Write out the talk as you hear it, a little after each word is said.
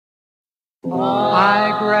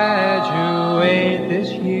I graduate this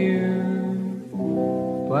year,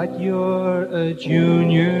 but you're a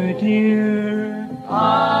junior, dear,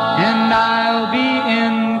 and I'll be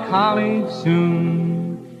in college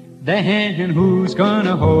soon. Then who's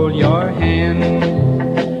gonna hold your hand?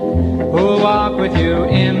 Who'll walk with you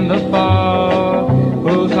in the fall?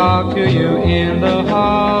 Who'll talk to you in the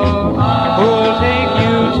hall? Who'll take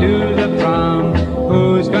you to the prom?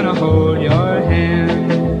 Who's gonna hold your hand?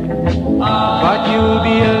 But you'll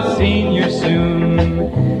be a senior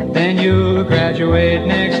soon, then you'll graduate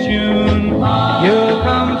next June. You'll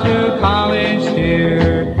come to college,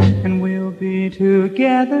 dear, and we'll be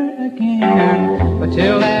together again. But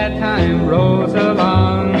till that time rolls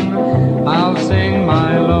along, I'll sing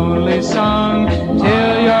my lonely song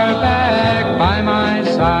till you're back by my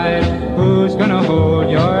side. Who's gonna hold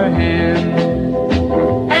your hand?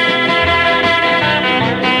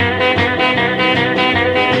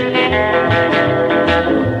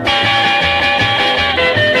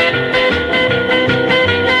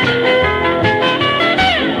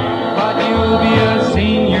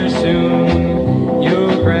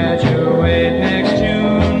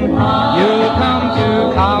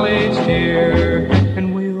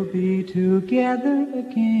 Together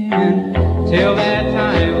again. Till that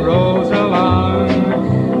time rolls along,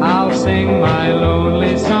 I'll sing my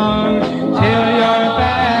lonely song till you're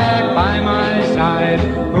back by my side.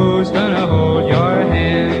 Who's gonna hold your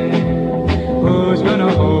hand? Who's gonna